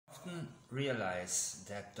often realize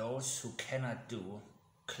that those who cannot do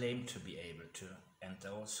claim to be able to, and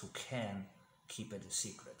those who can keep it a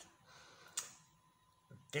secret.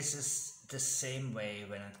 This is the same way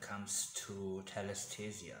when it comes to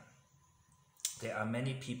telesthesia. There are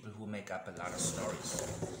many people who make up a lot of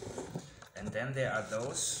stories. And then there are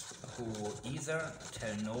those who either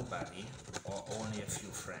tell nobody or only a few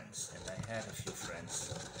friends. And I had a few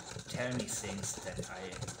friends tell me things that I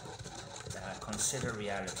consider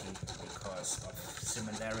reality because of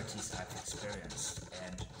similarities I've experienced.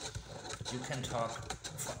 And you can talk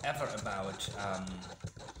forever about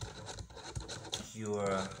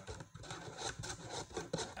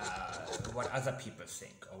what other people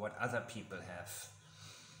think or what other people have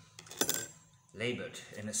labeled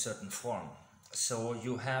in a certain form. So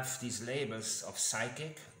you have these labels of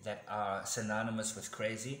psychic that are synonymous with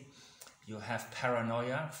crazy. You have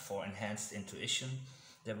paranoia for enhanced intuition.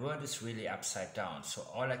 The world is really upside down. So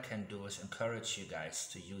all I can do is encourage you guys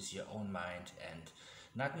to use your own mind and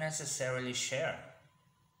not necessarily share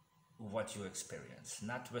what you experience,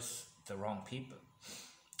 not with the wrong people.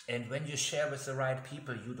 And when you share with the right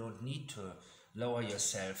people, you don't need to lower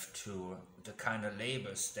yourself to the kind of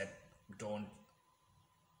labels that don't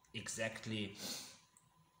exactly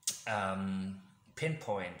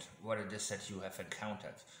pinpoint what it is that you have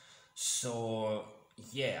encountered. So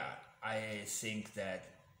yeah, I think that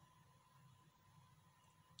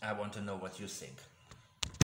I want to know what you think.